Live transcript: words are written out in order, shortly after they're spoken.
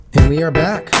We are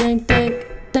back. Ding, ding,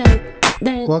 ding,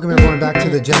 ding, Welcome everyone back to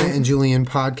the Jenna and Julian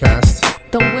podcast.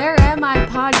 The Where Am I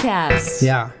podcast.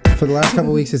 Yeah, for the last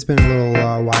couple weeks it's been a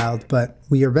little wild, but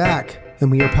we are back and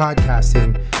we are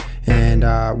podcasting, and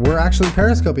we're actually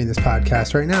periscoping this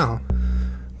podcast right now.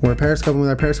 We're periscoping with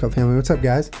our Periscope family. What's up,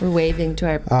 guys? We're waving to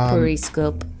our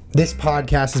periscope. This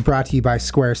podcast is brought to you by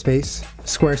Squarespace.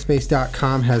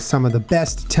 Squarespace.com has some of the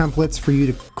best templates for you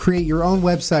to create your own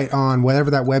website on,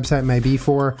 whatever that website may be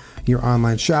for, your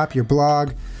online shop, your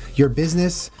blog, your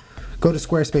business. Go to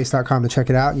squarespace.com to check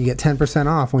it out, and you get 10%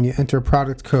 off when you enter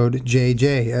product code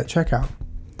JJ at checkout.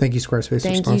 Thank you, Squarespace.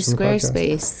 Thank you,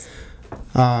 Squarespace.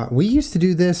 We used to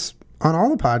do this on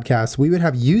all the podcasts. We would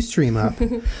have Ustream up.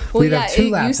 Well, We'd yeah, have two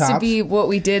it laptops. used to be what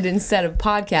we did instead of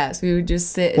podcasts. We would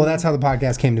just sit Well, and that's how the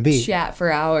podcast came to be. chat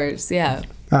for hours. Yeah.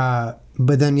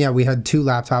 But then, yeah, we had two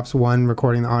laptops, one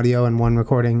recording the audio and one on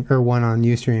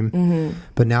Ustream. Mm-hmm.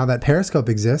 But now that Periscope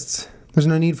exists, there's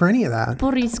no need for any of that.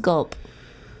 Periscope.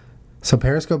 So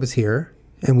Periscope is here,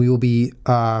 and we will be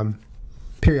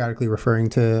periodically referring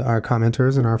to our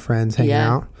commenters and our friends hanging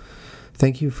out.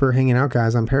 Thank you for hanging out,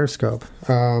 guys, on Periscope.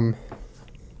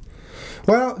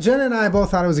 Well, Jenna and I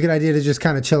both thought it was a good idea to just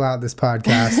kind of chill out this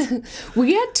podcast.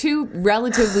 We had two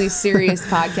relatively serious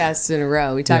podcasts in a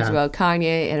row. We talked about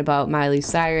Kanye and about Miley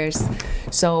Cyrus.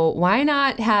 So why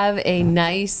not have a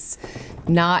nice,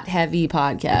 not heavy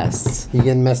podcast? You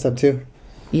getting messed up too?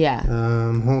 Yeah.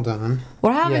 Hold on.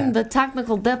 We're having the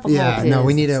technical difficulties. Yeah, no,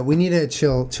 we need to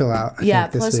chill out. I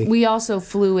think, plus this week. we also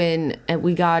flew in and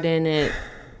we got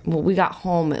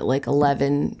home at like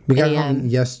 11 We got a.m. home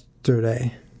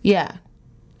yesterday. Yeah.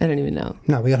 I don't even know.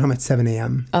 No, we got home at 7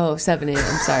 a.m. Oh, 7 a.m.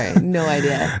 Sorry. No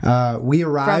idea. We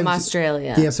arrived from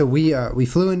Australia. Yeah, so we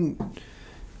flew in.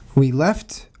 We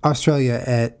left Australia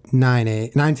at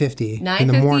 9:50 in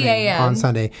the morning a.m. on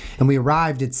Sunday, and we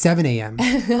arrived at 7 a.m.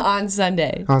 on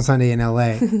Sunday. On Sunday in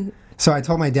LA. So I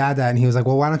told my dad that, and he was like,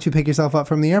 "Well, why don't you pick yourself up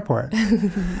from the airport?"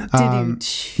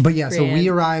 But yeah, so we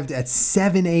arrived at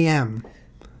 7 a.m.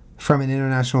 from an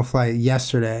international flight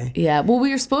yesterday. Yeah, well, we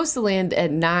were supposed to land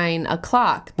at 9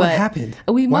 o'clock, but what happened?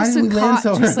 We must have caught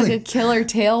so just early? like a killer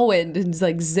tailwind and just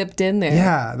like zipped in there.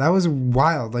 Yeah, that was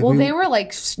wild. Like, well, they were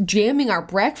like jamming our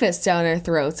breakfast down our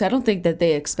throats. I don't think that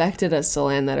they expected us to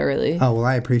land that early. Oh, well,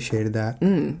 I appreciated that.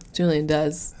 Julian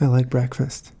does. I like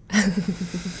breakfast.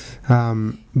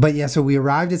 But yeah, so we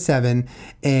arrived at 7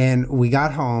 and we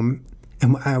got home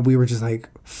and we were just like,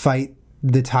 fight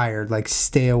the tired, like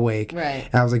stay awake. Right.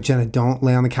 And I was like, Jenna, don't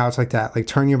lay on the couch like that. Like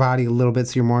turn your body a little bit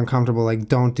so you're more uncomfortable. Like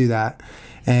don't do that.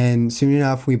 And soon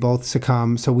enough, we both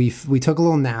succumbed. So we took a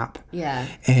little nap. Yeah.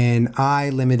 And I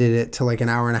limited it to like an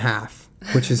hour and a half,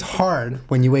 which is hard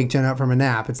when you wake Jenna up from a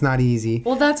nap. It's not easy.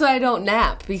 Well, that's why I don't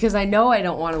nap, because I know I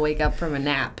don't want to wake up from a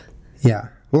nap. Yeah.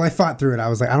 Well, I fought through it. I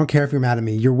was like, I don't care if you're mad at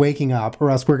me. You're waking up,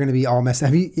 or else we're going to be all messed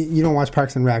up. You don't watch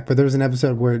Parks and Rec, but there's an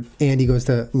episode where Andy goes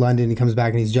to London, he comes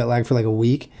back, and he's jet lagged for like a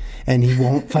week, and he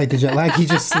won't fight the jet lag. He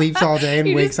just sleeps all day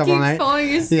and wakes up all night.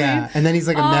 Falling asleep. Yeah, and then he's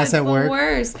like a mess at work.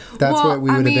 Worst. That's what we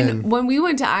would have been. When we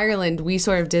went to Ireland, we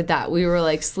sort of did that. We were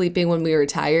like sleeping when we were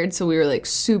tired, so we were like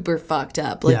super fucked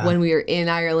up. Like when we were in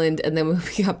Ireland, and then when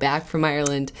we got back from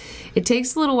Ireland, it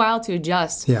takes a little while to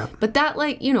adjust. Yeah. But that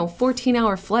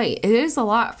 14-hour flight, it is a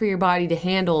lot for your body to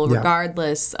handle,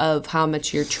 regardless of how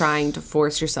much you're trying to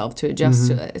force yourself to adjust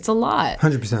to it. It's a lot.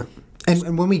 100%.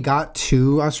 And when we got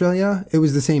to Australia, it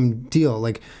was the same deal.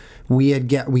 Like we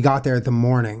got there at the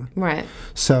morning. Right.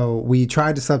 So we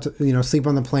tried to sleep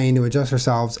on the plane to adjust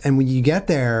ourselves. And when you get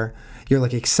there, you're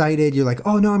like excited. You're like,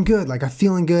 oh no, I'm good. Like I'm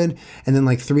feeling good. And then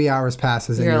like 3 hours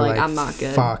passes and you're like, I'm not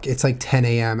good. Fuck. It's like 10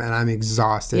 a.m. and I'm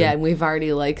exhausted. Yeah, and we've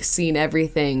already like seen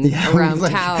everything around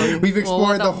town. We've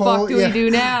explored the whole. What the fuck do we do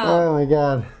now? Oh my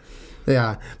god.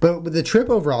 Yeah, but the trip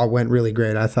overall went really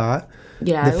great. I thought.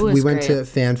 Yeah, it was We went great. to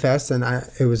FanFest and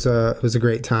it was a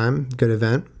great time, good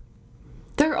event.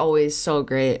 They're always so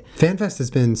great. FanFest has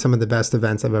been some of the best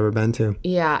events I've ever been to.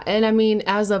 Yeah, and I mean,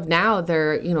 as of now,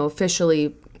 they're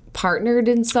officially partnered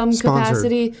in some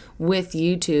capacity with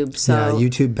YouTube. So yeah,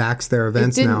 YouTube backs their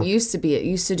events now. It didn't used to be. It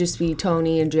used to just be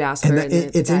Tony and Jasper. And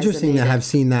it's interesting to have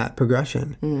seen that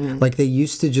progression. Mm-hmm. Like they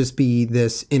used to just be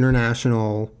this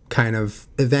international kind of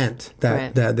event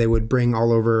that they would bring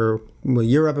all over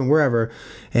Europe and wherever,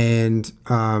 and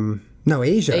no,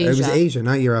 Asia. It was Asia,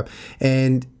 not Europe.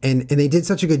 And they did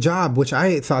such a good job, which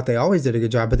I thought they always did a good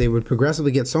job, but they would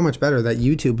progressively get so much better that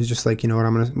YouTube was just like, you know what,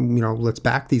 I'm going to, let's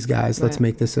back these guys. Right. Let's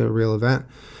make this a real event.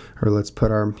 Or let's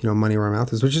put our money where our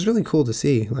mouth is, which is really cool to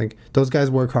see. Like those guys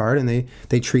work hard and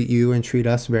they treat you and treat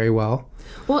us very well.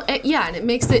 Well, yeah, and it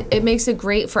makes it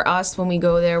great for us when we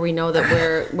go there. We know that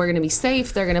we're going to be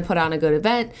safe. They're going to put on a good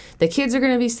event. The kids are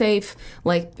going to be safe.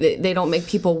 Like, they don't make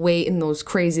people wait in those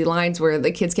crazy lines where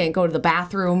the kids can't go to the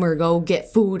bathroom or go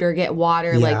get food or get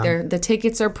water. Yeah. Like, the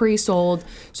tickets are pre-sold,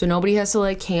 so nobody has to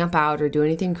like camp out or do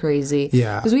anything crazy.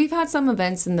 Yeah. Because we've had some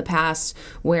events in the past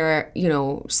where, you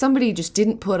know, somebody just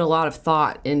didn't put a lot of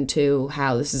thought into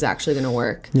how this is actually going to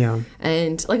work. Yeah.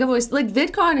 And like I've always, like,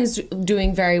 VidCon is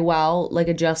doing very well, like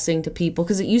adjusting to people,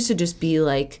 because it used to just be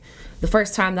like the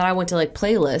first time that I went to like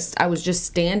Playlist, I was just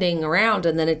standing around,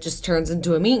 and then it just turns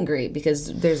into a meet and greet because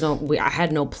I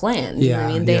had no plan. You know what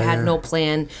I mean? They had no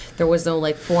plan. There was no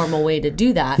like formal way to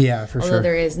do that. Yeah, for although sure.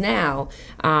 there is now.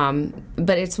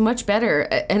 But it's much better.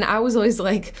 And I was always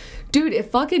like, dude,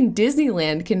 if fucking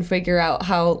Disneyland can figure out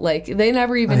how, like, they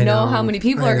never even know how many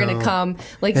people are going to come.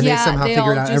 Like, and yeah, they somehow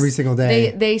figure it out every single day.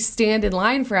 They stand in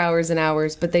line for hours and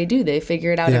hours, but they do. They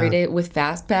figure it out every day with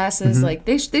fast passes. Mm-hmm. Like,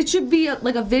 they should be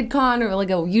like a VidCon or like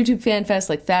a YouTube Fan Fest,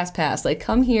 like fast pass. Like,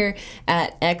 come here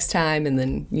at X time and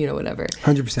then, you know, whatever.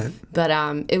 100%.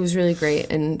 But it was really great,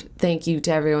 and thank you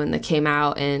to everyone that came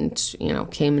out and, you know,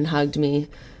 came and hugged me.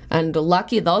 And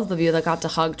lucky those of you that got to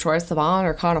hug Troye Sivan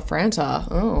or Connor Franta.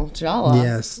 Oh, jealous.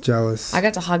 Yes, jealous. I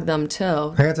got to hug them too.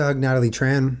 I got to hug Natalie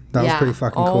Tran. That was pretty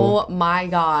fucking cool. Oh my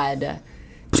God.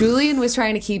 Julian was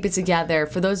trying to keep it together.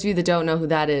 For those of you that don't know who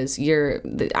that is,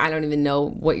 I don't even know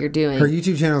what you're doing. Her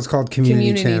YouTube channel is called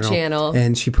Community Channel.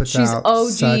 And she puts out OG,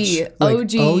 such, like,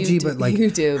 OG, but like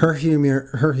YouTube. her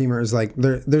humor is like,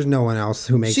 there's no one else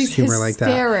who makes humor like that.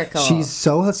 Hysterical. She's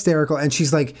so hysterical, and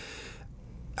she's like,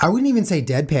 I wouldn't even say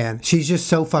deadpan. She's just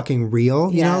so fucking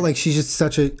real, you know? Like, she's just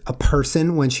such a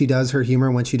person when she does her humor,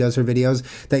 when she does her videos,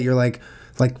 that you're like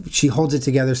she holds it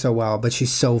together so well, but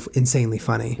she's so insanely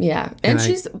funny. Yeah. And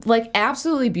she's like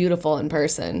absolutely beautiful in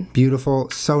person. Beautiful,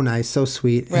 so nice, so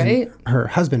sweet. Right? And her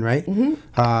husband, right?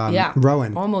 Mm-hmm. Yeah.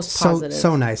 Rowan. Almost positive.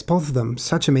 So nice. Both of them,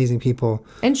 such amazing people.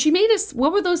 And she made us,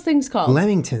 what were those things called?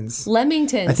 Lemingtons.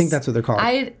 I think that's what they're called.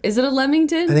 Is it a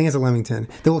Lemington? I think it's a Lemington.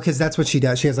 Well, because that's what she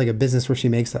does. She has like a business where she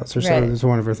makes those. So it's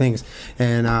one of her things.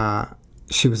 And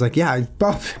she was like, yeah,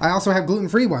 I also have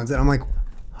gluten-free ones. And I'm like,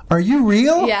 are you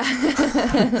real? Yeah.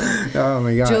 Oh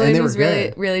my God. Julian and they was were really,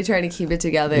 good. really trying to keep it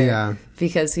together. Yeah.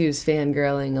 Because he was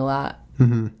fangirling a lot.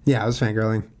 Mm-hmm. Yeah, I was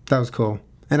fangirling. That was cool.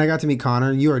 And I got to meet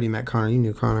Connor. You already met Connor. You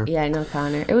knew Connor. Yeah, I know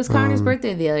Connor. It was Connor's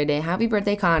birthday the other day. Happy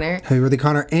birthday, Connor. Happy birthday,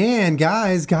 Connor. And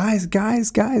guys,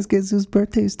 guess whose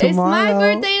birthday's tomorrow? It's my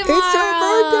birthday tomorrow. It's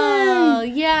your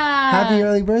birthday. Yeah. Happy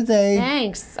early birthday.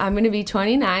 Thanks. I'm going to be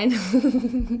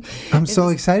 29. I'm so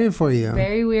excited for you.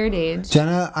 Very weird age.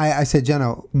 Jenna, I said,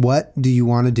 Jenna, what do you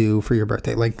want to do for your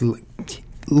birthday? Like,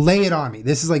 lay it on me.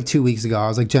 This is like 2 weeks ago. I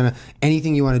was like, Jenna,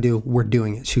 anything you want to do, we're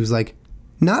doing it. She was like,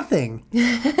 nothing.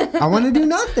 I want to do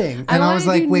nothing. And I was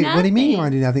like, wait, what do you mean you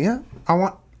want to do nothing? Yeah,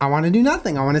 I want to do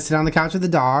nothing. I want to sit on the couch with the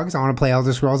dogs. I want to play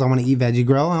Elder Scrolls. I want to eat Veggie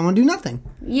Grill. I want to do nothing.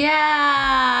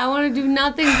 Yeah, I want to do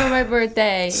nothing for my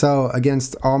birthday. So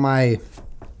against all my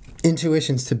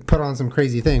intuitions to put on some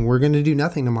crazy thing, we're going to do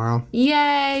nothing tomorrow.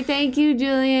 Yay, thank you,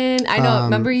 Julian. I know,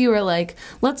 remember you were like,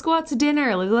 let's go out to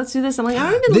dinner. Like, let's do this. I'm like,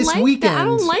 I don't even like that. I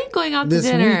don't like going out to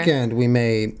dinner. This weekend we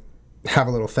may have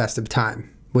a little festive time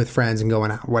with friends and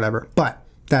going out, whatever. But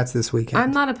that's this weekend.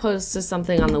 I'm not opposed to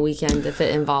something on the weekend if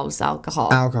it involves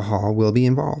alcohol. Alcohol will be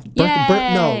involved.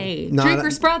 Yay! Drink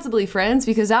responsibly, friends,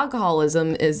 because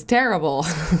alcoholism is terrible.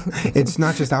 It's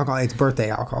not just alcohol, it's birthday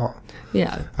alcohol.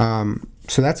 Yeah.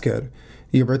 So that's good.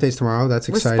 Your birthday's tomorrow. That's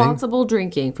exciting. Responsible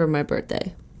drinking for my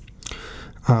birthday.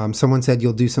 Someone said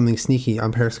you'll do something sneaky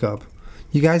on Periscope.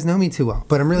 You guys know me too well,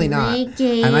 but I'm really not.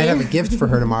 I might have a gift for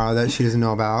her tomorrow that she doesn't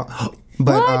know about.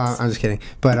 But I'm just kidding.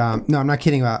 But no, I'm not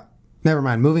kidding about. Never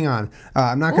mind. Moving on.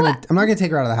 I'm not gonna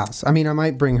take her out of the house. I mean, I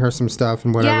might bring her some stuff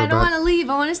and whatever. Yeah, I don't want to leave.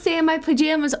 I want to stay in my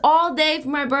pajamas all day for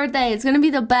my birthday. It's gonna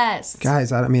be the best.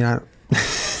 Guys, I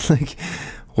like,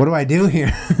 what do I do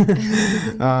here?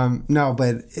 No,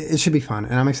 but it should be fun,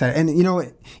 and I'm excited. And you know,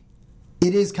 it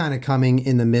is kind of coming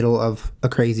in the middle of a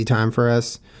crazy time for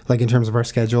us, like in terms of our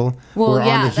schedule. Well, we're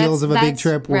on the heels of a big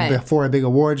trip. We're right. before a big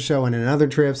award show and another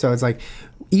trip. So it's like,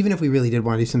 even if we really did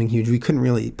want to do something huge, we couldn't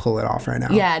really pull it off right now.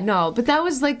 Yeah, no, but that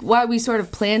was like why we sort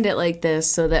of planned it like this,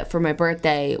 so that for my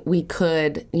birthday we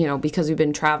could, you know, because we've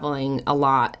been traveling a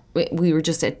lot we were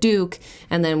just at Duke,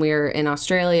 and then we were in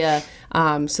Australia,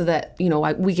 so that, you know,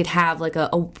 we could have like a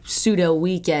pseudo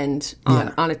weekend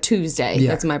on a Tuesday. Yeah.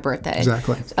 That's my birthday.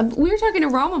 Exactly. We were talking to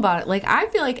Rome about it. Like, I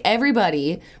feel like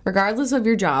everybody, regardless of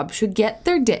your job, should get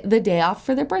the day off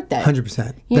for their birthday.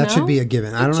 100%. That should be a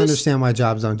given. I don't understand why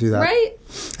jobs don't do that. Right?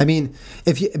 I mean,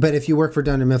 if you work for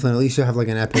Dunder Mifflin, at least you'll have like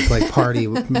an epic like party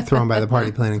thrown by the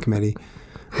party planning committee.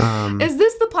 Is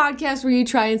this the podcast where you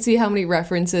try and see how many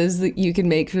references that you can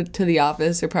make to The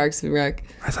Office or Parks and Rec?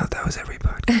 I thought that was every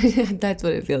podcast. That's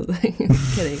what it feels like.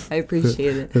 Kidding. I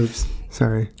appreciate it. Oops.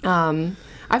 Sorry.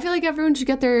 I feel like everyone should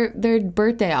get their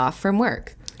birthday off from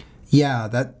work. Yeah,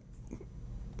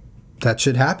 that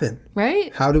should happen.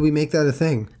 Right? How do we make that a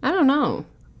thing? I don't know.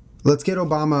 Let's get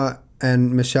Obama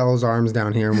and Michelle's arms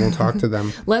down here, and we'll talk to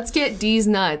them. Let's get D's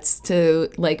Nuts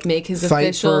to like make his Fight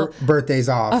official for birthdays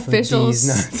off. Official D's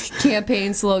Nuts.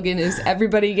 Campaign slogan is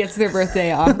everybody gets their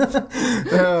birthday off.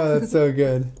 Oh, that's so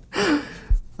good.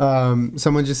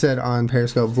 Someone just said on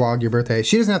Periscope, vlog your birthday.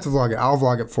 She doesn't have to vlog it. I'll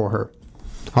vlog it for her.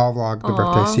 I'll vlog the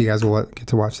birthday, so you guys will get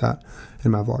to watch that in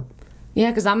my vlog.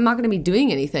 Yeah, because I'm not going to be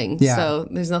doing anything. Yeah. So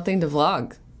there's nothing to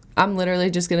vlog. I'm literally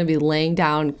just going to be laying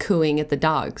down cooing at the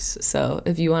dogs. So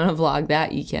if you want to vlog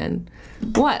that, you can.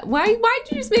 What? Why'd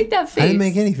you just make that face? I didn't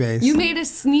make any face. You made a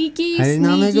sneaky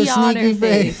sneaky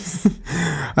face.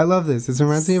 I love this. This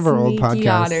reminds me of our old podcast. Sneaky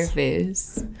otter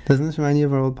face. Doesn't this remind you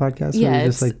of our old podcast? Yeah, where we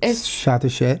just like shot the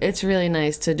shit? It's really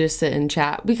nice to just sit and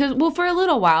chat because, well, for a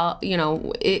little while, you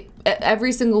know,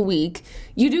 every single week,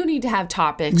 you do need to have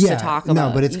topics to talk about.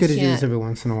 No, but it's good to do this every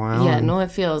once in a while. Yeah, no, it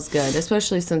feels good,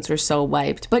 especially since we're so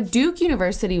wiped. But Duke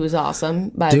University was awesome,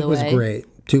 by the way. Duke was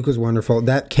great. Duke was wonderful.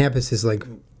 That campus is like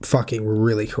fucking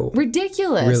really cool.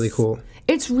 Ridiculous. Really cool.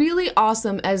 It's really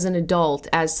awesome as an adult,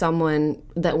 as someone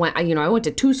that went, you know, I went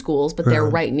to 2 schools, but they're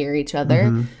right near each other.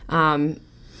 Mm-hmm.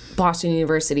 Boston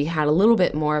University had a little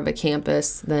bit more of a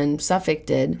campus than Suffolk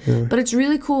did. Yeah. But it's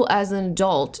really cool as an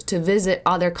adult to visit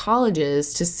other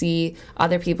colleges to see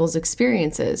other people's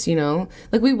experiences, you know?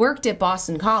 Like, we worked at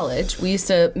Boston College. We used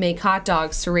to make hot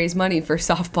dogs to raise money for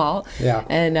softball. Yeah.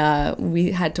 And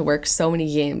we had to work so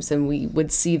many games, and we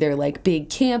would see their, like, big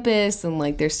campus and,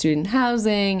 like, their student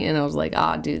housing. And I was like,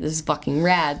 oh, dude, this is fucking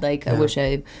rad. Like, I wish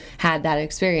I had that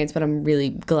experience, but I'm really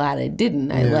glad I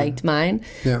didn't. I liked mine.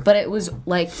 Yeah. But it was,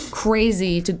 like,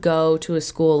 crazy to go to a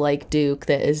school like Duke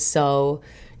that is so,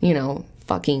 you know,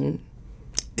 fucking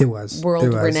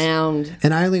world renowned.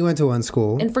 And I only went to one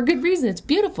school, and for good reason. It's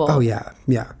beautiful. Oh yeah.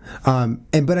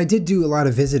 But I did do a lot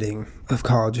of visiting of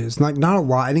colleges. Like, not a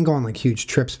lot. I didn't go on like huge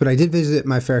trips, but I did visit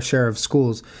my fair share of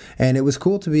schools, and it was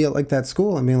cool to be at like that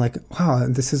school. I mean, like, wow,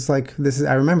 this is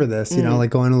I remember this, you know,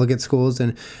 like going to look at schools.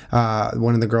 And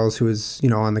one of the girls who was, you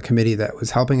know, on the committee that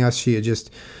was helping us, she had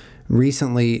just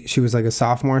recently, she was like a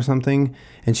sophomore or something,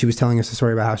 and she was telling us a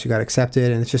story about how she got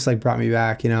accepted, and it's just like brought me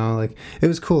back, you know, like it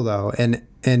was cool though. And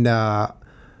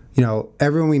you know,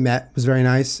 everyone we met was very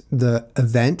nice. The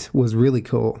event was really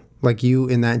cool. Like, you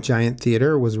in that giant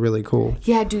theater was really cool.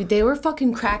 Yeah, dude, they were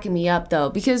fucking cracking me up, though,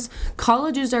 because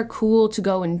colleges are cool to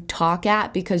go and talk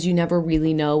at because you never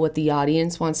really know what the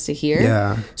audience wants to hear.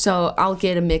 Yeah. So I'll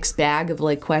get a mixed bag of,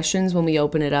 like, questions when we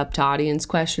open it up to audience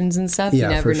questions and stuff. Yeah,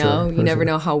 you never know. Sure, you never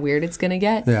know how weird it's going to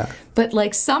get. Yeah. But,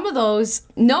 like, some of those,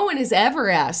 no one has ever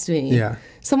asked me. Yeah.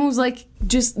 Someone was like,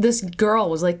 just this girl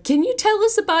was like, can you tell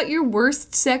us about your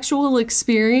worst sexual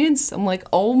experience? I'm like,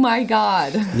 oh my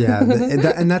God. Yeah.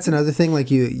 And that's another thing. Like,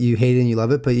 you hate it and you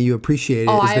love it, but you appreciate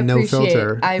it. It's the no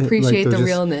filter. I appreciate the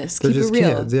realness. Keep it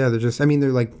real. Kids. Yeah.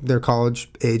 They're college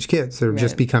age kids. They're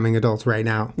just becoming adults right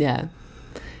now. Yeah.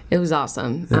 It was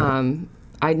awesome. Yeah.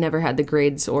 I'd never had the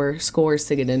grades or scores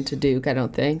to get into Duke, I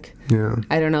don't think. Yeah.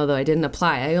 I don't know, though. I didn't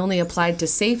apply. I only applied to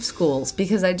safe schools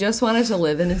because I just wanted to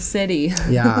live in a city.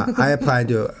 Yeah, I applied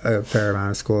to a fair amount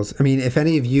of schools. I mean, if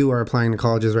any of you are applying to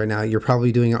colleges right now, you're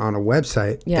probably doing it on a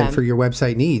website. Yeah. And for your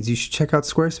website needs, you should check out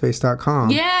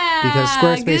squarespace.com. Yeah. Because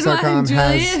squarespace.com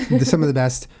has some of the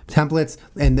best templates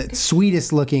and the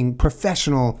sweetest looking,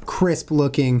 professional, crisp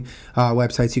looking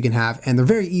websites you can have. And they're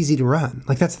very easy to run.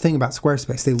 Like, that's the thing about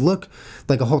Squarespace. They look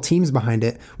like a whole team's behind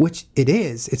it, which it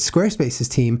is. It's Squarespace's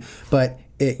team, but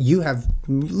you have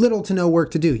little to no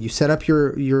work to do. You set up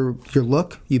your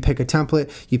look, you pick a template,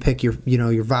 you pick your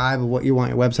vibe of what you want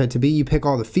your website to be, you pick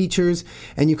all the features,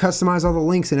 and you customize all the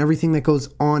links and everything that goes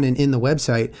on and in the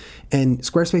website, and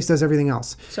Squarespace does everything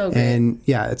else. So good. And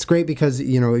yeah, it's great because, if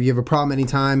you have a problem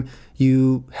anytime,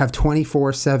 you have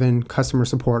 24/7 customer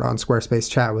support on Squarespace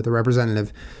chat with a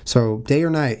representative. So day or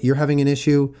night, you're having an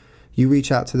issue, you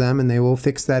reach out to them and they will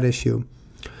fix that issue.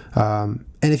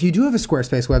 And if you do have a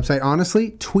Squarespace website,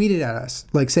 honestly, tweet it at us.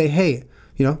 Like, say, hey,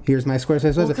 here's my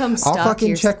Squarespace website. I'll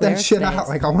fucking check that shit out.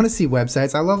 Like, I want to see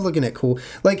websites. I love looking at cool,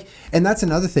 like, and that's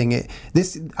another thing.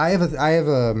 I have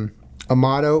a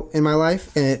motto in my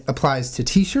life, and it applies to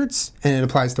t-shirts and it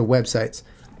applies to websites.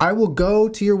 I will go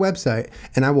to your website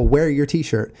and I will wear your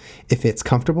t-shirt if it's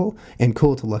comfortable and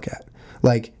cool to look at.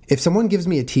 Like, if someone gives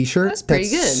me a t-shirt that's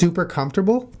super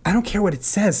comfortable, I don't care what it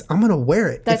says. I'm going to wear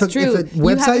it. That's true. If a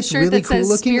website's really cool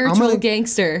looking, I'm going to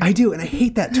gangster. I do, and I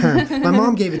hate that term. My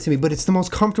mom gave it to me, but it's the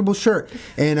most comfortable shirt.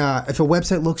 And if a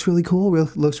website looks really cool,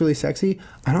 looks really sexy,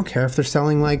 I don't care if they're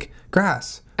selling, like,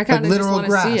 grass. Like literal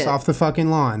grass off the fucking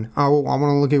lawn. I want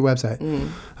to look at your website.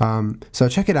 So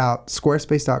check it out,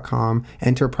 squarespace.com.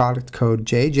 Enter product code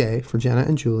JJ for Jenna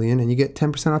and Julian, and you get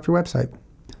 10% off your website.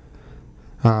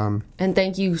 And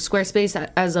thank you,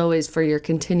 Squarespace, as always, for your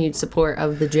continued support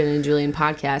of the Jenna and Julian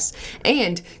podcast.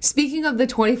 And speaking of the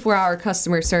 24-hour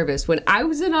customer service, when I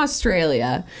was in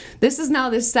Australia, this is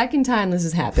now the second time this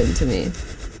has happened to me.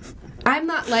 I'm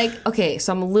not like, okay,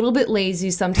 so I'm a little bit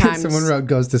lazy sometimes. Someone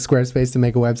goes to Squarespace to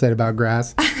make a website about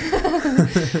grass.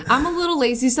 I'm a little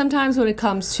lazy sometimes when it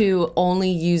comes to only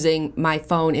using my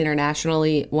phone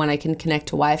internationally when I can connect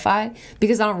to Wi-Fi,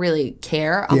 because I don't really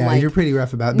care. You're pretty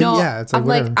rough about it. No, it's like, I'm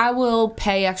like, I will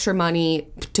pay extra money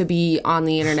to be on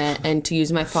the internet and to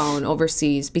use my phone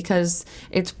overseas because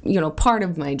it's, part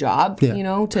of my job, to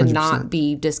 100%. Not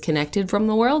be disconnected from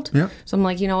the world. Yep. So I'm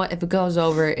like, you know what? If it goes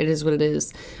over, it is what it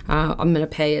is. I'm going to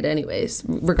pay it anyways,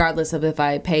 regardless of if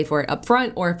I pay for it up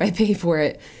front or if I pay for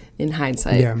it in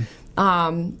hindsight. Yeah.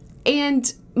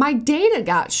 And my data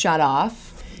got shut off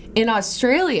in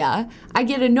Australia. I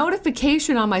get a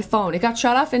notification on my phone. It got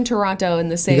shut off in Toronto in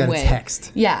the same way. You got a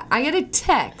text. Yeah, I get a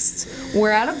text.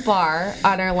 We're at a bar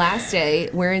on our last day.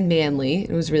 We're in Manly.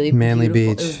 It was really Manly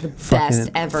beautiful. Beach. It was the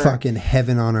best ever. Fucking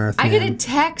heaven on earth. I get a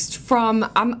text from,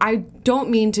 I don't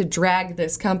mean to drag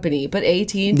this company, but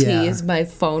AT&T is my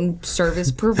phone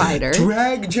service provider.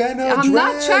 Drag, Jenna, I'm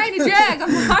not trying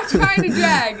to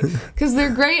drag. Because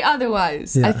they're great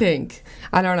otherwise, I think.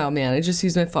 I don't know, man. I just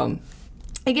use my phone.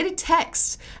 I get a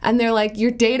text, and they're like,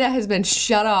 your data has been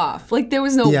shut off. Like, there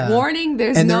was no warning.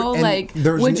 There's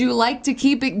would you like to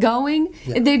keep it going?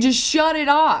 Yeah. And they just shut it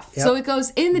off. Yep. So it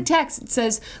goes in the text. It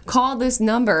says, call this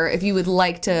number if you would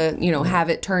like to,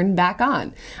 have it turned back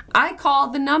on. I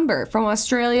called the number from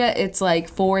Australia. It's like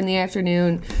 4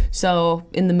 PM. So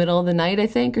in the middle of the night, I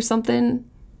think, or something.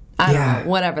 I don't know,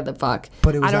 whatever the fuck.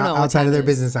 But it was outside of their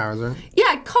business hours, right? Yeah,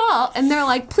 I call, and they're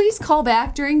like, please call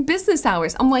back during business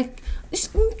hours. I'm like,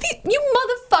 you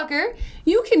motherfucker,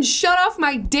 you can shut off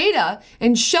my data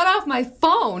and shut off my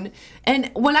phone,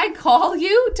 and when I call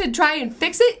you to try and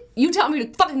fix it, you tell me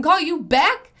to fucking call you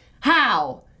back?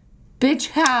 How? Bitch,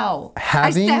 how?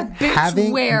 Having an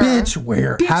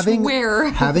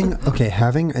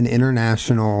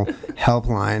international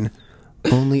helpline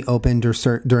only open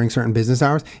during certain business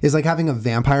hours is like having a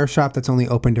vampire shop that's only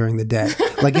open during the day.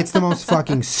 Like, it's the most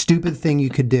fucking stupid thing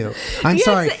you could do. I'm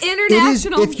sorry. It's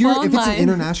international if it's an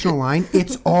international line,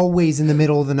 it's always in the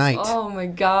middle of the night. Oh my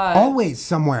God. Always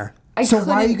somewhere. So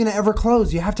why are you going to ever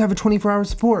close? You have to have a 24-hour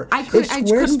support. If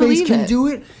Squarespace can do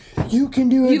it, you can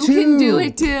do it too. You can do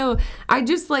it too. I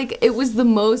just it was the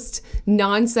most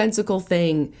nonsensical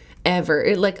thing ever.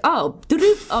 It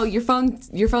your phone's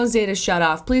data shut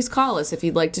off. Please call us if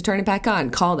you'd like to turn it back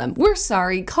on. Call them. We're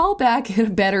sorry. Call back at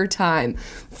a better time.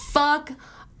 Fuck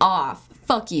off.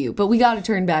 Fuck you. But we got to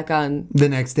turn back on the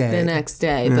next day.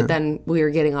 Yeah. But then we were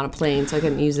getting on a plane, so I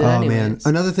couldn't use it anyways. Man.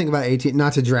 Another thing about AT&T,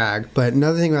 not to drag, but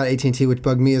another thing about AT&T which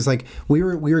bugged me is we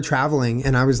were traveling,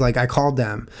 and I was I called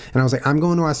them, and I was like, I'm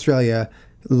going to Australia.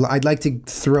 I'd like to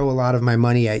throw a lot of my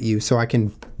money at you so I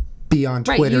can be on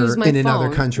Twitter in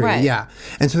another country. Right. Yeah.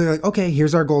 And so they're like, okay,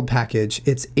 here's our gold package.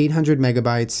 It's 800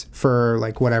 megabytes for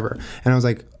whatever. And I was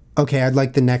like, okay, I'd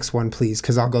like the next one, please,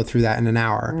 because I'll go through that in an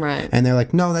hour. Right. And they're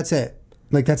like, no, that's it.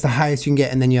 That's the highest you can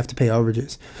get, and then you have to pay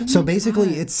overages. So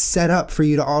basically, it's set up for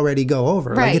you to already go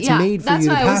over. Right, it's made for you to pass it. That's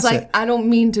why I was like, I don't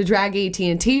mean to drag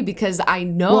AT&T because I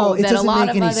know that a lot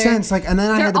of other... Well, it doesn't make any sense. And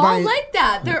then I had to buy... They're all like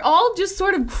that. They're all just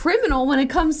sort of criminal when it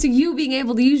comes to you being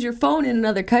able to use your phone in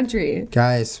another country.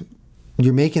 Guys...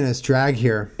 You're making us drag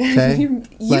here, okay? you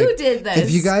did this.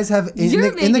 If you guys have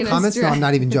in the comments, no, I'm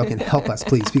not even joking. Help us,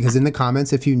 please, because in the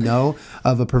comments, if you know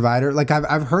of a provider,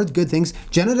 I've heard good things.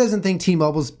 Jenna doesn't think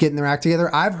T-Mobile's getting their act together.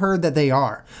 I've heard that they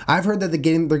are. I've heard that they're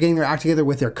getting their act together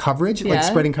with their coverage,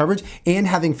 spreading coverage, and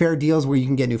having fair deals where you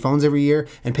can get new phones every year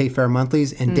and pay fair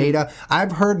monthlies and data.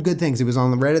 I've heard good things. It was on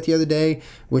the Reddit the other day,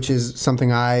 which is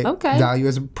something I value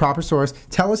as a proper source.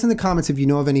 Tell us in the comments if you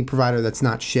know of any provider that's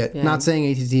not shit. Yeah. Not saying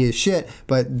AT&T is shit,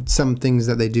 but some things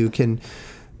that they do can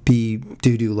be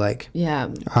doo-doo like. Yeah.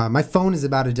 My phone is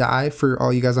about to die for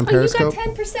all you guys on Periscope. You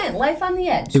got 10%. Life on the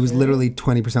edge. It was literally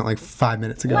 20% like 5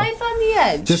 minutes ago. Life on the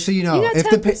edge. Just so you know, if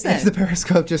the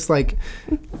Periscope just like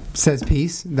says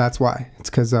peace, that's why. It's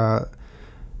because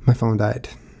my phone died.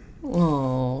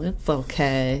 Oh, it's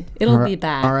okay. It'll be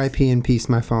back. R.I.P. and peace,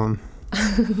 my phone.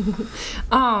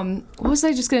 What was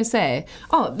I just gonna say?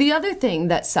 Oh, the other thing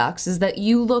that sucks is that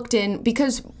you looked in,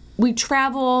 because we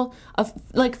travel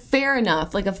like fair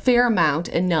enough, like a fair amount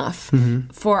enough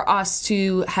for us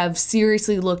to have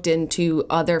seriously looked into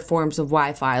other forms of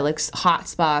Wi-Fi, like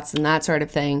hotspots and that sort of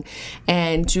thing.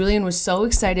 And Julian was so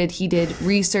excited, he did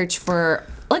research for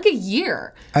like a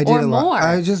year or more.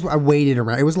 I waited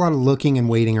around. It was a lot of looking and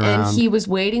waiting around. And he was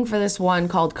waiting for this one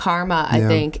called Karma, I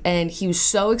think. And he was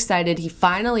so excited. He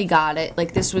finally got it.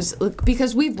 Like, this was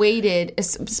because we've waited,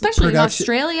 especially in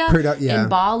Australia, in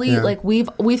Bali. Yeah. Like,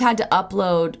 we've had to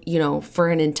upload, for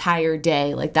an entire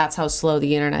day. Like, that's how slow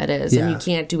the internet is. And you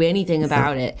can't do anything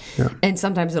about it. Yeah. And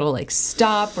sometimes it'll like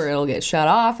stop or it'll get shut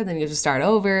off and then you have to start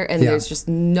over. And there's just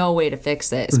no way to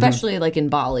fix it, especially like in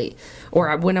Bali.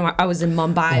 Or when I was in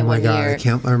Mumbai one year.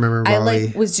 I remember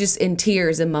Bali. I was just in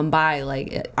tears in Mumbai.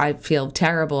 Like, I feel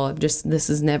terrible. This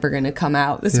is never going to come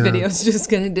out. This video is just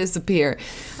going to disappear.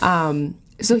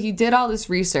 So he did all this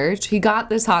research. He got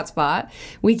this hotspot.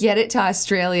 We get it to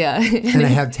Australia. And I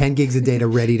have 10 gigs of data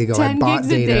ready to go. 10 gigs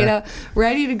of data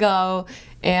ready to go.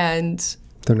 And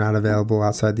they're not available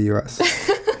outside the U.S.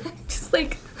 Just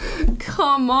like,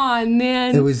 come on,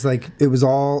 man. It was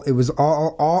all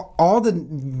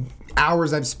the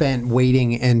hours I've spent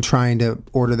waiting and trying to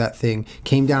order that thing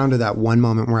came down to that one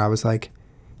moment where I was like,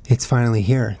 it's finally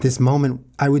here. This moment,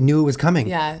 I knew it was coming.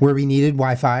 Yeah. Where we needed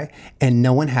Wi-Fi and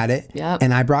no one had it. Yep.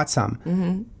 And I brought some.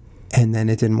 Mm-hmm. And then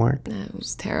it didn't work. That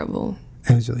was terrible.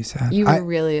 It was really sad. You were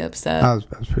really upset. I was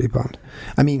pretty bummed.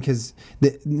 I mean, because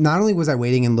not only was I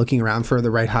waiting and looking around for the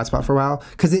right hotspot for a while,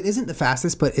 because it isn't the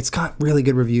fastest, but it's got really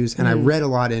good reviews, and I read a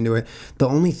lot into it. The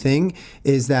only thing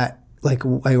is that, like,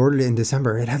 I ordered it in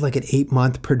December. It had like an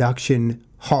 8-month production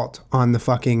halt on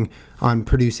on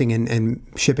producing and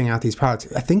shipping out these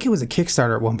products. I think it was a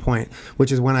Kickstarter at one point,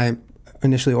 which is when I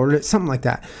initially ordered it, something like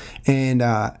that. And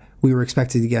we were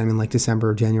expected to get them in like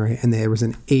December or January, and there was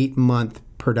an 8-month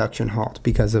production halt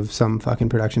because of some fucking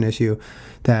production issue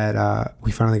that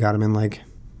we finally got them in like,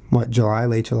 July,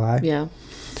 late July? Yeah.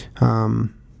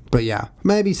 But yeah,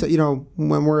 maybe so,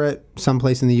 when we're at some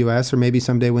place in the U.S. or maybe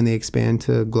someday when they expand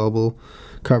to global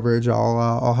coverage,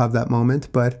 I'll have that moment.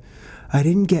 But I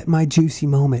didn't get my juicy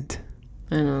moment.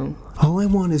 I know. All I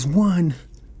want is one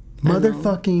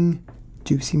motherfucking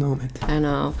juicy moment. I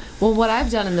know. Well, what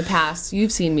I've done in the past,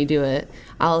 you've seen me do it.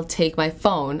 I'll take my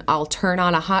phone, I'll turn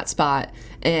on a hotspot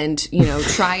and,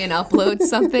 try and upload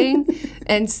something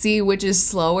and see which is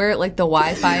slower, like the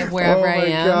Wi-Fi of wherever I am. Oh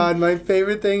my God, my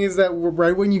favorite thing is that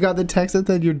right when you got the text that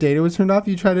said your data was turned off,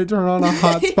 you tried to turn on a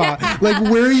hotspot. Yeah. Like,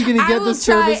 where are you going to get the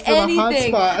service for the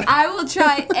hotspot? I will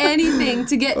try anything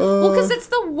to get, because it's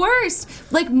the worst.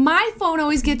 Like, my phone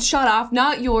always gets shut off,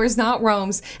 not yours, not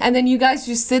Rome's, and then you guys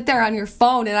just sit there on your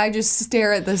phone and I just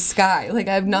stare at the sky. Like,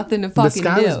 I have nothing to fucking do.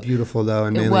 The sky was beautiful, though,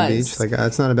 in Manly Beach. Like,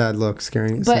 that's not a bad look,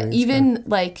 scaring. But even,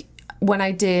 like, when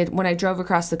I drove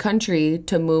across the country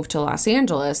to move to Los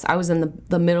Angeles, I was in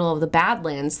the middle of the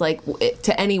Badlands. Like,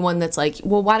 to anyone that's like,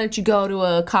 well, why don't you go to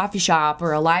a coffee shop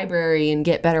or a library and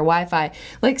get better Wi-Fi?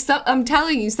 Like, I'm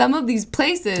telling you, some of these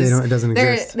places, it doesn't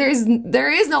exist.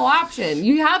 There is no option.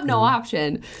 You have no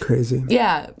option. Crazy.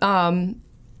 Yeah.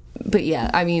 But yeah,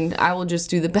 I mean, I will just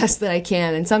do the best that I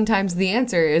can. And sometimes the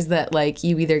answer is that, like,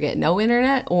 you either get no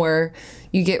internet or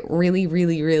you get really,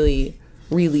 really, really,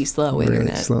 really slow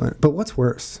internet. Slow. But what's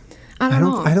worse? I don't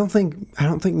know. I don't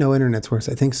think no internet's worse.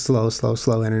 I think slow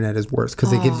internet is worse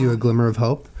because it gives you a glimmer of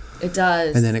hope. It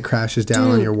does. And then it crashes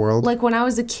down on your world. Like, when I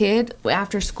was a kid,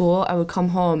 after school, I would come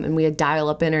home and we had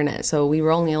dial-up internet. So we were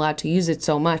only allowed to use it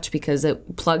so much because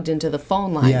it plugged into the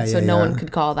phone line. So no one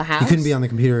could call the house. You couldn't be on the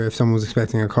computer if someone was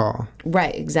expecting a call.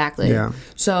 Right, exactly. Yeah.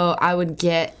 So I would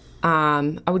get...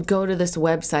 I would go to this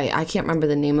website. I can't remember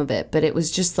the name of it, but it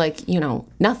was just like,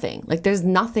 nothing. Like, there's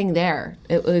nothing there.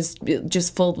 It was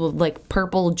just filled with like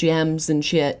purple gems and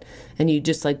shit. And you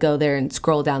just like go there and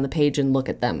scroll down the page and look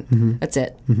at them. Mm-hmm. That's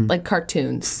it. Mm-hmm. Like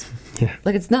cartoons. Yeah.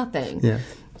 Like, it's nothing. Yeah.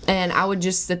 And I would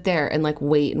just sit there and like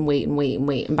wait and wait and wait and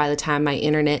wait. And by the time my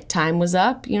internet time was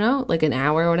up, like an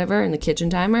hour or whatever in the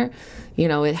kitchen timer,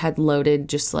 it had loaded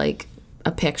just like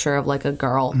a picture of like a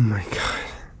girl. Oh my God.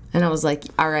 And I was like,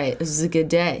 all right, this is a good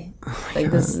day. Like,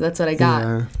 that's what I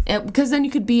got. Yeah. Because then you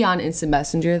could be on Instant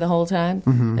Messenger the whole time,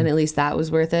 and at least that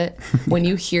was worth it. When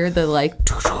you hear the, like,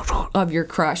 of your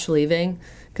crush leaving,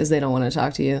 because they don't want to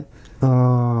talk to you.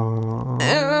 Oh,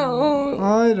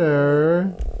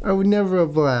 Ryder, I would never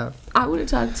have left. I would have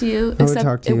talked to you. I would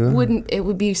talk to you. It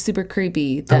would be super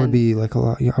creepy. Then. I would be like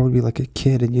I would be like a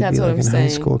kid, and you'd be like in high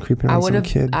school creeping around some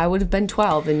kid. I would have been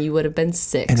 12, and you would have been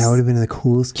 6. And I would have been the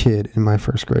coolest kid in my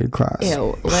first grade class.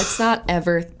 Ew, let's not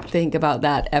ever think about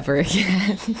that ever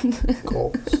again.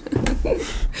 Goals.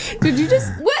 Did you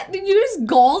just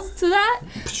goals to that?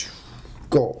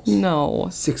 Goals. No.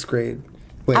 6th grade.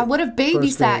 Wait, I would have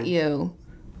babysat you.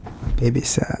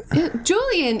 Babysat. Ew,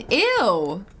 Julian,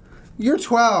 ew. You're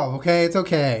 12, okay? It's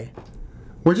okay.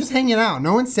 We're just hanging out.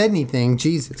 No one said anything.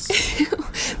 Jesus.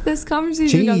 This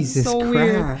conversation got so Christ.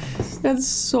 weird. That's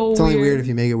so weird. It's only weird if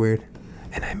you make it weird.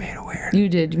 And I made it weird. You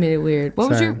did. You made it weird.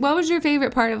 What was your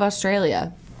favorite part of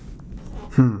Australia?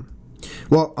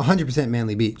 Well, 100%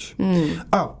 Manly Beach.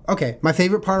 Oh, okay. My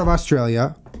favorite part of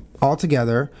Australia,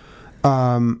 altogether.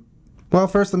 Well,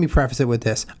 first, let me preface it with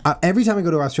this. Every time I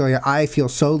go to Australia, I feel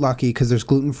so lucky because there's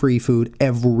gluten-free food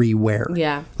everywhere.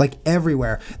 Yeah. Like,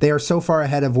 everywhere. They are so far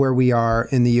ahead of where we are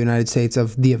in the United States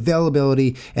of the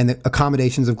availability and the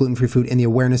accommodations of gluten-free food and the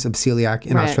awareness of celiac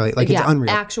in Australia. Like, it's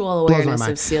unreal. Actual awareness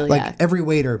of celiac. Like, every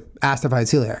waiter asked if I had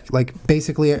celiac. Like,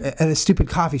 basically, at a stupid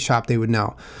coffee shop, they would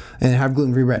know and have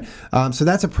gluten-free bread. So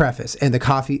that's a preface. And the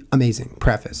coffee, amazing.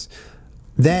 Preface.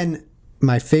 Then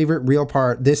my favorite real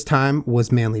part this time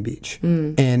was Manly Beach.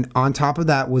 And on top of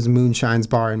that was Moonshine's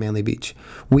Bar in Manly Beach.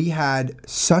 We had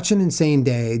such an insane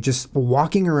day just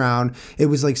walking around. It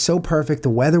was like so perfect.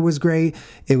 The weather was great.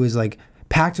 It was like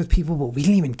packed with people, but we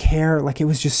didn't even care. Like, it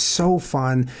was just so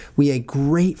fun. We ate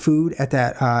great food at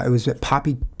that. It was at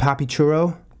Papi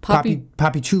Chulo.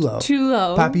 Papi Chulo.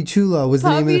 Papi Chulo was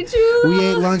the name of it. We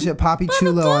ate lunch at Papi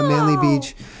Chulo on Manly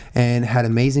Beach and had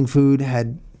amazing food,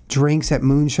 had drinks at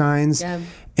Moonshine's,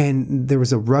 and there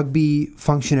was a rugby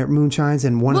function at Moonshine's,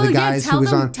 and one of the guys who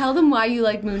was on. Tell them why you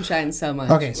like Moonshine so much.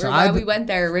 Okay, so why we went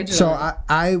there originally. So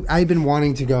I've been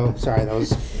wanting to go. Sorry, that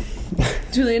was.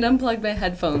 Julian unplugged my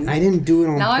headphones. I didn't do it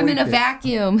on. Now I'm in a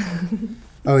vacuum.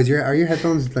 Oh, are your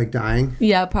headphones like dying?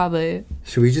 Yeah, probably.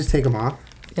 Should we just take them off?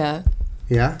 Yeah.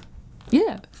 Yeah.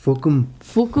 Yeah. Fucking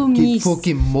get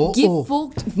fucking mo. Get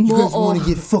fucked mo. You guys want to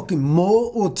get fucking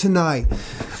mo tonight?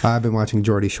 I've been watching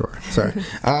Geordie Shore. Sorry.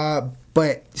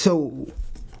 But so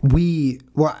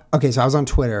so I was on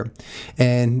Twitter,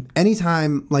 and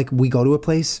anytime like we go to a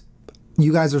place,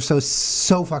 you guys are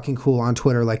so fucking cool on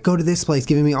Twitter. Like, go to this place,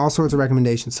 giving me all sorts of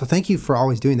recommendations. So thank you for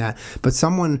always doing that. But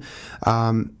someone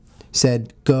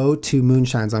said, go to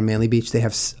Moonshine's on Manly Beach. They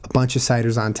have a bunch of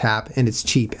ciders on tap, and it's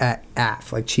cheap at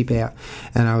AF, like cheap AF.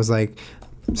 And I was like,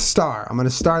 I'm going to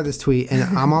star this tweet, and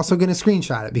I'm also going to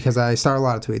screenshot it because I star a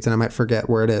lot of tweets and I might forget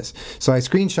where it is. So I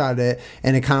screenshotted it,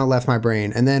 and it kind of left my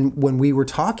brain. And then when we were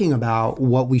talking about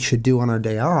what we should do on our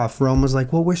day off, Rome was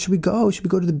like, well, where should we go? Should we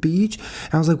go to the beach?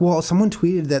 And I was like, well, someone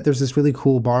tweeted that there's this really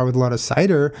cool bar with a lot of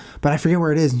cider, but I forget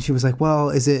where it is. And she was like, well,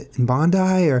 is it in Bondi?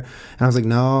 And I was like,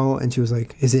 no. And she was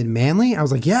like, is it in Manly? I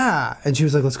was like, yeah. And she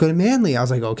was like, let's go to Manly. I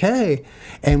was like, okay.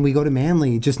 And we go to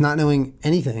Manly, just not knowing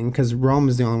anything because Rome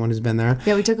is the only one who's been there.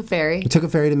 Yeah, we took a ferry. We took a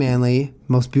ferry to Manly.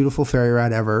 Most beautiful ferry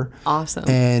ride ever. Awesome.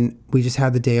 And we just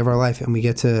had the day of our life. And we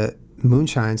get to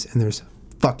Moonshine's, and there's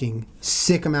fucking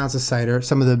sick amounts of cider.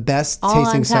 Some of the best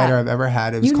tasting cider I've ever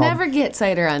had. You never get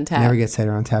cider on tap. Never get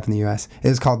cider on tap in the U.S. It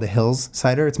is called the Hills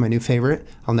cider. It's my new favorite.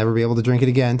 I'll never be able to drink it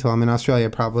again until I'm in Australia,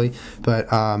 probably. But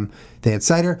they had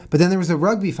cider. But then there was a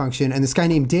rugby function, and this guy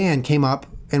named Dan came up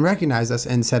and recognized us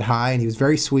and said hi, and he was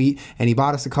very sweet, and he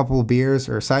bought us a couple of beers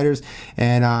or ciders,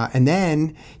 and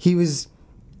then he was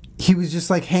just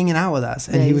like hanging out with us,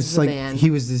 and yeah, he was like man. He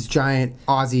was this giant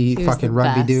Aussie fucking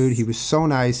rugby dude. He was so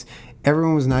nice.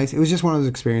 Everyone was nice. It was just one of those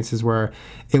experiences where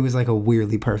it was like a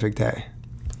weirdly perfect day.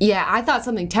 Yeah, I thought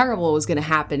something terrible was going to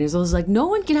happen. I was like, no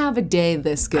one can have a day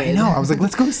this good. I know. I was like,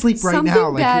 let's go to sleep right now.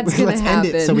 Something bad's going to happen.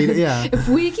 End it. So if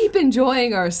we keep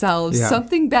enjoying ourselves,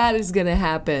 something bad is going to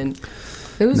happen.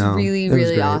 It was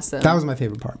really awesome. That was my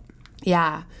favorite part.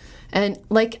 Yeah. And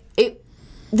like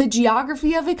the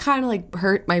geography of it kind of like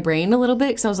hurt my brain a little bit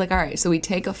because I was like, all right, so we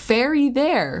take a ferry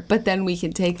there, but then we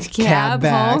can take the cab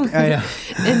home.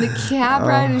 And the cab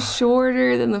ride is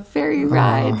shorter than the ferry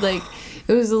ride. Like,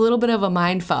 it was a little bit of a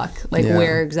mind fuck, like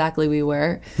where exactly we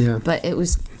were. Yeah. But it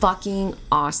was fucking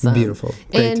awesome. Beautiful.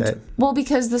 Great day. Well,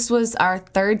 because this was our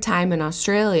 3rd time in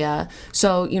Australia,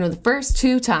 so, the first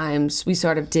 2 times we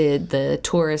sort of did the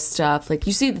tourist stuff. Like,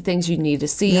 you see the things you need to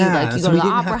see. Yeah, like, you go to the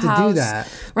opera house. Do that.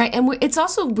 Right. And it's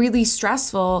also really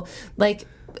stressful. Like,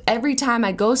 every time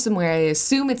I go somewhere, I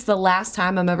assume it's the last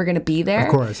time I'm ever going to be there.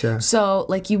 Of course, yeah. So,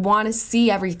 like, you want to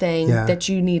see everything that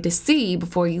you need to see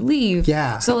before you leave.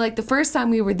 Yeah. So, like, the first time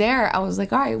we were there, I was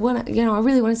like, all right, I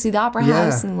really want to see the Opera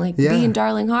House and, like, be in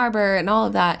Darling Harbor and all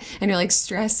of that. And you're, like,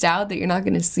 stressed out that you're not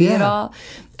going to see it all.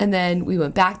 And then we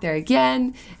went back there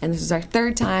again, and this was our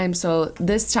third time. So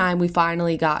this time we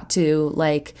finally got to,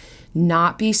 like,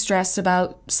 not be stressed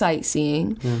about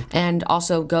sightseeing and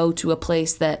also go to a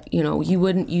place that, you know, you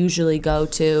wouldn't usually go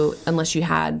to unless you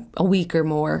had a week or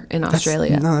more in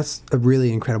Australia. That's a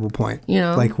really incredible point. You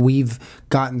know? Like, we've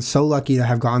gotten so lucky to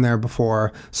have gone there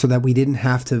before so that we didn't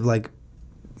have to, like,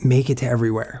 make it to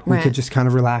everywhere. We could just kind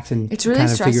of relax and it's really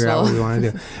kind of stressful. figure out what we want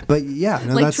to do. But yeah,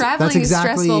 no, like, that's traveling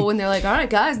exactly... is stressful when they're like, all right,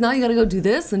 guys, now you got to go do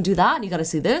this and do that, and you got to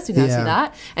see this, you got to see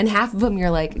that. And half of them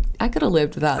you're like, I could have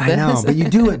lived without this. I know, but you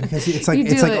do it because it's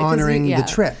like honoring the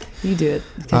trip. You do it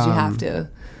because you have to.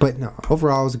 But no,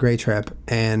 overall it was a great trip,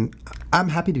 and I'm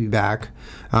happy to be back.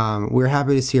 We're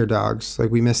happy to see our dogs.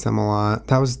 Like, we miss them a lot.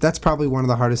 That's probably one of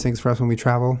the hardest things for us when we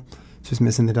travel, just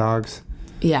missing the dogs.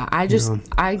 Yeah,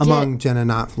 among Jenna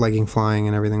not liking flying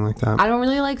and everything like that. I don't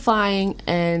really like flying,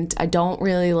 and I don't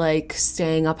really like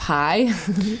staying up high.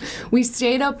 We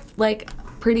stayed up, like,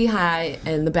 pretty high,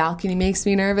 and the balcony makes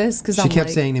me nervous because she kept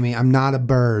saying to me, "I'm not a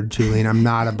bird, Julian. I'm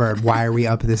not a bird. Why are we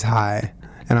up this high?"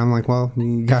 And I'm like, "Well,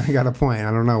 you got a point. I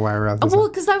don't know why we're up this high." Well,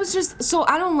 because I was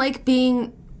I don't like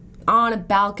being on a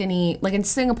balcony. Like, in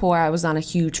Singapore, I was on a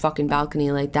huge fucking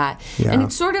balcony like that, and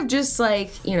it's sort of just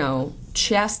like, you know,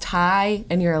 chest high,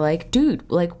 and you're like, dude,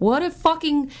 like, what if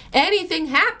fucking anything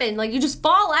happened? Like, you just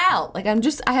fall out. Like,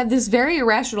 I have this very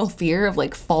irrational fear of,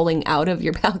 like, falling out of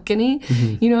your balcony.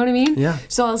 You know what I mean? Yeah.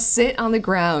 So I'll sit on the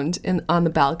ground on the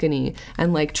balcony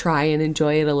and, like, try and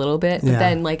enjoy it a little bit. But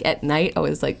then, like, at night, I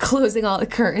was, like, closing all the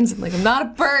curtains. I'm like, I'm not a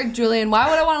bird, Julian. Why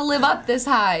would I want to live up this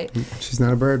high? She's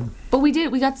not a bird. But we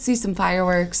got to see some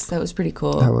fireworks. That was pretty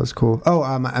cool. That was cool. Oh,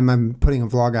 I'm putting a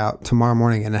vlog out tomorrow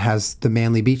morning, and it has the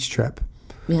Manly Beach trip.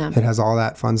 Yeah. It has all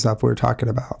that fun stuff we were talking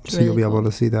about. So really you'll be able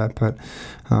to see that. But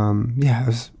it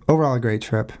was overall a great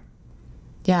trip.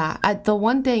 Yeah. The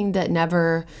one thing that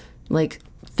never, like,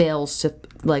 fails to,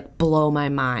 like, blow my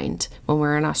mind when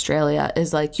we're in Australia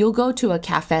is, like, you'll go to a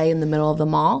cafe in the middle of the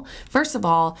mall. First of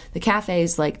all, the cafe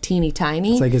is, like, teeny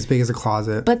tiny. It's like as big as a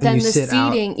closet. But then the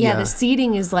seating, the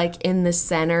seating is, like, in the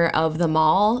center of the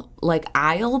mall, like,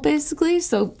 aisle, basically.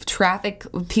 So traffic,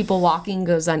 people walking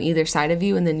goes on either side of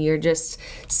you, and then you're just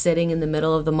sitting in the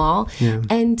middle of the mall. Yeah.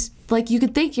 And, like, you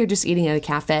could think you're just eating at a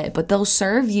cafe, but they'll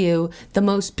serve you the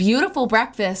most beautiful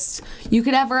breakfast you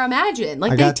could ever imagine.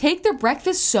 Like, they take their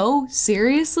breakfast so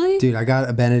seriously. Dude, I got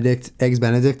a Eggs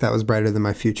Benedict that was brighter than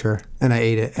my future, and I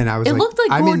ate it, and I was it like, looked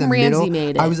like I'm Gordon in the Ramsay middle.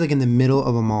 made it. I was, like, in the middle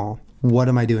of a mall. What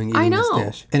am I doing eating this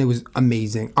dish? And it was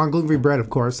amazing. On gluten-free bread,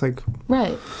 of course. Like,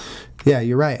 right. Yeah,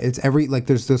 you're right. It's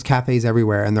there's those cafes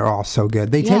everywhere, and they're all so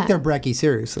good. They take their brekkie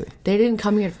seriously. They didn't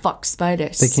come here to fuck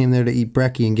spiders. They came there to eat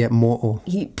brekkie and get more.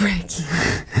 Eat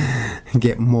brekkie.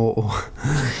 Get more.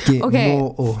 Get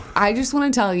more. I just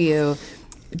want to tell you,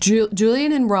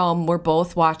 Julian and Rome were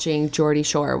both watching Geordie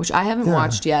Shore, which I haven't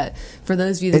watched yet. For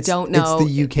those of you that don't know, it's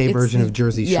the UK version of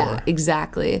Jersey Shore. Yeah,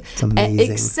 exactly. It's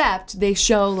amazing. Except they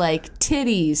show, like,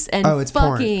 titties and it's fucking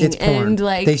porn. It's porn. And,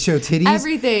 like, they show titties,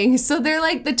 everything. So they're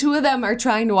like, the two of them are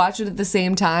trying to watch it at the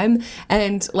same time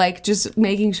and, like, just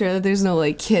making sure that there's no,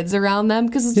 like, kids around them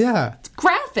because it's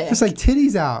graphic. There's, like,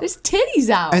 titties out. There's titties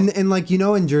out. And like, you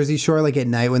know, in Jersey Shore, like, at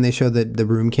night when they show the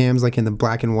room cams, like, in the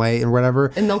black and white and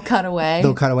whatever, and they'll cut away.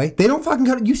 They don't fucking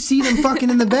cut. You see them fucking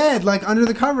in the bed, like, under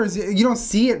the covers. You don't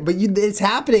see it, but it's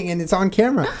happening and it's on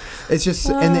camera. It's just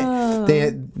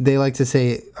and they like to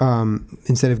say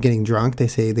instead of getting drunk, they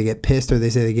say they get pissed, or they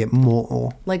say they get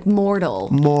mortal. Like mortal.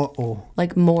 Mortal.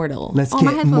 Like mortal. Let's get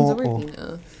my headphones mortal. are working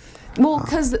now. Well,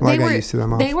 because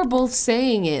they were both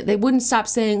saying it. They wouldn't stop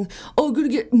saying, "Oh, gonna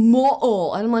get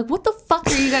mortal," and I'm like, "What the fuck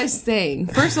are you guys saying?"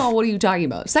 First of all, what are you talking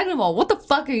about? Second of all, what the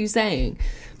fuck are you saying?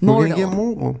 Mortal. We're gonna get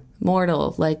mortal.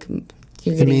 Mortal, like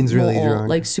you're getting means really drunk,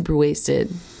 like super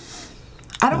wasted.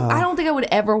 I don't think I would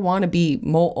ever want to be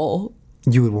mortal.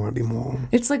 You would want to be mortal.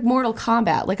 It's like Mortal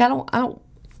Kombat. Like I don't.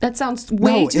 That sounds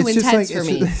way too intense for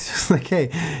me. It's just like, hey,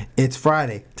 it's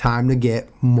Friday, time to get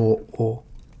mortal.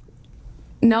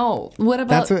 No. What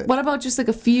about just like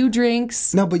a few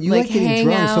drinks? No, but you like getting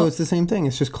drunk, out, so it's the same thing.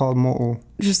 It's just called mortal.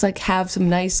 Just like have some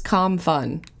nice calm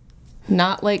fun,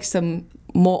 not like some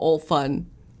mortal fun.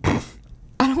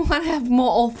 I don't want to have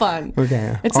mortal fun.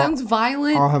 Okay. It sounds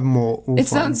violent. I'll have mortal. It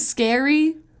sounds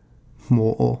scary.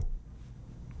 Mortal.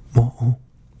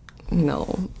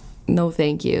 No,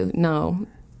 thank you. No.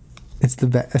 It's the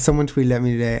best. Someone tweeted at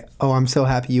me today, "Oh, I'm so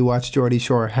happy you watched Geordie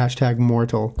Shore.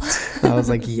 #Mortal." I was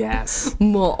like, yes.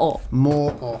 Mortal.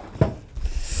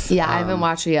 Yeah, I haven't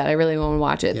watched it yet. I really want to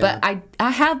watch it. Yeah. But I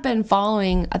have been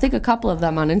following, I think, a couple of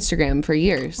them on Instagram for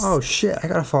years. Oh, shit. I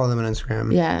got to follow them on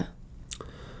Instagram. Yeah.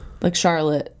 Like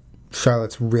Charlotte.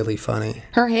 Charlotte's really funny.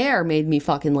 Her hair made me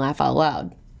fucking laugh out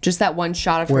loud. Just that one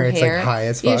shot of where her it's hair. Like high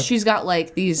as fuck. Yeah, she's got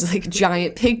like these like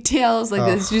giant pigtails, like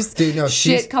this just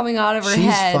shit coming out of her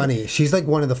head. She's funny. She's like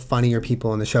one of the funnier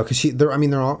people in the show because they're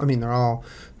all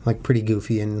like pretty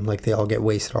goofy and like they all get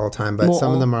wasted all the time, but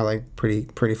some of them are like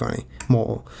pretty funny.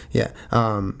 Yeah.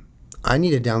 I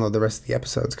need to download the rest of the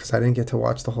episodes because I didn't get to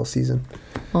watch the whole season.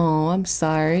 Oh, I'm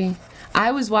sorry.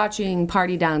 I was watching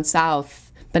Party Down South.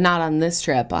 But not on this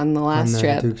trip, on the last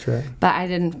trip. But I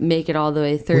didn't make it all the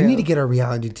way through. We need to get our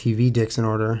reality TV dicks in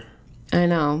order. I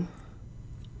know.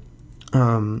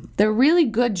 They're really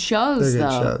good shows,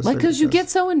 though. Like, because you get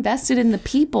so invested in the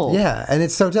people. Yeah, and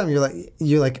it's so dumb.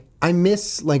 You're like, I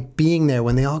miss like being there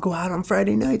when they all go out on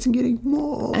Friday nights and getting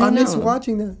more. I miss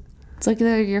watching that. It's like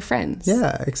they're your friends.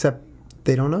 Yeah, except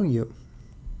they don't know you.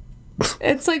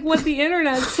 It's like what the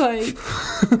internet's like.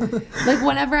 Like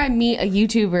whenever I meet a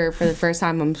YouTuber for the first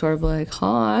time, I'm sort of like,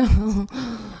 hi. I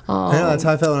know, that's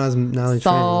how I felt when I was Natalie So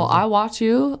Tran. I watch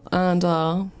you,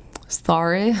 and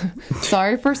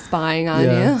sorry for spying on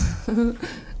you.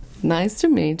 Nice to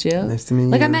meet you. Nice to meet you.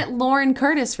 Like I met Lauren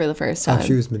Curtis for the first time. Oh,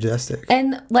 she was majestic.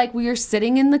 And like we were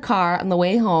sitting in the car on the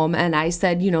way home, and I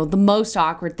said, the most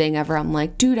awkward thing ever. I'm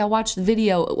like, dude, I watched the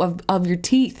video of your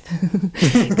teeth.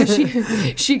 Because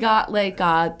she got like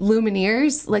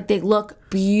Lumineers, like they look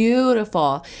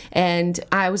beautiful. And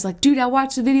I was like, dude, I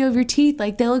watched the video of your teeth.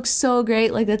 Like they look so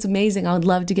great. Like that's amazing. I would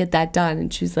love to get that done.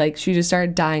 And she's like, she just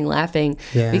started dying laughing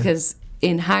because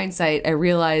in hindsight, I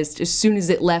realized as soon as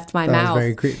it left my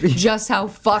mouth just how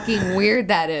fucking weird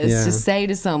that is to say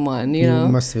to someone, you know?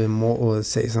 You must have been mortal to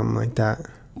say something like that.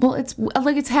 Well, it's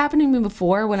like it's happened to me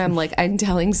before when I'm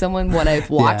telling someone what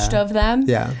I've watched of them.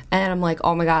 Yeah. And I'm like,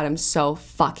 oh my God, I'm so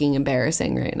fucking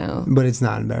embarrassing right now. But it's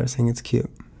not embarrassing. It's cute.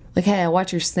 Like, hey, I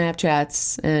watch your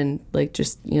Snapchats and like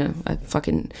just, I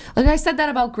fucking... Like I said that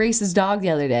about Grace's dog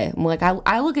the other day. I'm like,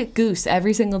 I look at Goose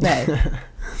every single day.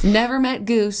 Never met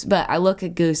Goose, but I look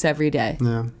at Goose every day.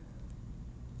 Yeah.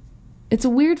 It's a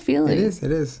weird feeling. It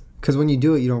is. Because when you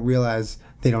do it, you don't realize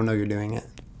they don't know you're doing it.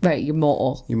 Right, you're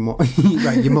mortal.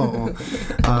 Right, you're mortal.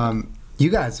 You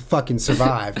guys fucking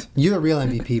survived. You're the real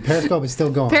MVP. Periscope is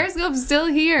still going. Periscope's still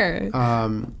here.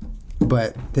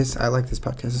 But I like this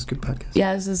podcast. It's a good podcast.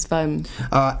 Yeah, this is fun.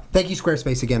 Thank you,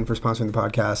 Squarespace, again, for sponsoring the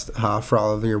podcast, for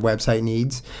all of your website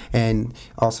needs, and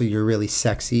also your really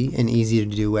sexy and easy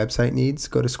to do website needs.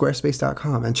 Go to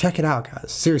squarespace.com and check it out,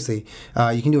 guys. Seriously,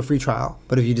 you can do a free trial,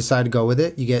 but if you decide to go with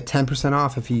it, you get 10%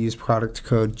 off if you use product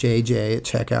code JJ at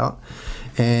checkout.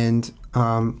 And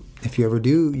if you ever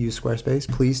do use Squarespace,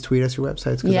 please tweet us your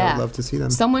websites because I would love to see them.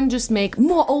 Someone just make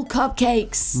more old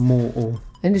cupcakes. More.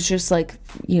 And it's just like,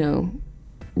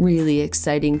 really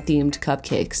exciting themed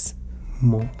cupcakes.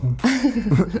 More.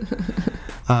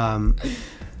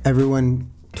 Everyone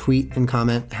tweet and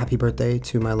comment happy birthday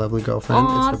to my lovely girlfriend.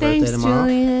 Aww, it's her birthday tomorrow.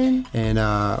 Julian.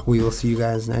 And we will see you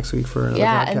guys next week for another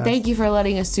podcast. And thank you for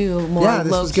letting us do more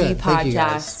low-key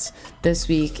podcasts this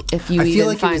week. If you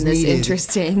even find this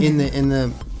interesting. In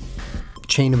the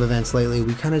chain of events lately,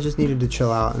 we kind of just needed to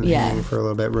chill out and hang for a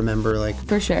little bit. Remember,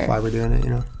 for sure, why we're doing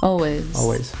it.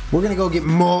 Always. We're gonna go get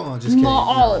more. Just kidding.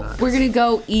 We're gonna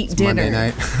go eat dinner. Monday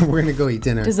night. We're gonna go eat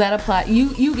dinner. Does that apply?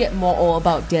 You get more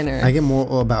about dinner. I get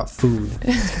more about food.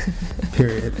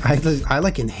 Period. I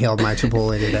like inhaled my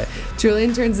Chipotle today.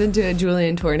 Julian turns into a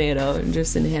Julian tornado and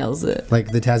just inhales it. Like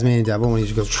the Tasmanian devil when he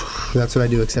just goes. That's what I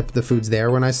do. Except the food's there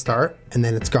when I start, and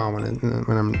then it's gone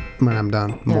when I'm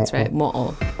done. That's right.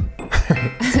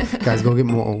 Guys, go get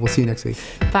more. We'll see you next week.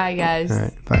 Bye, guys. All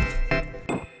right. Bye.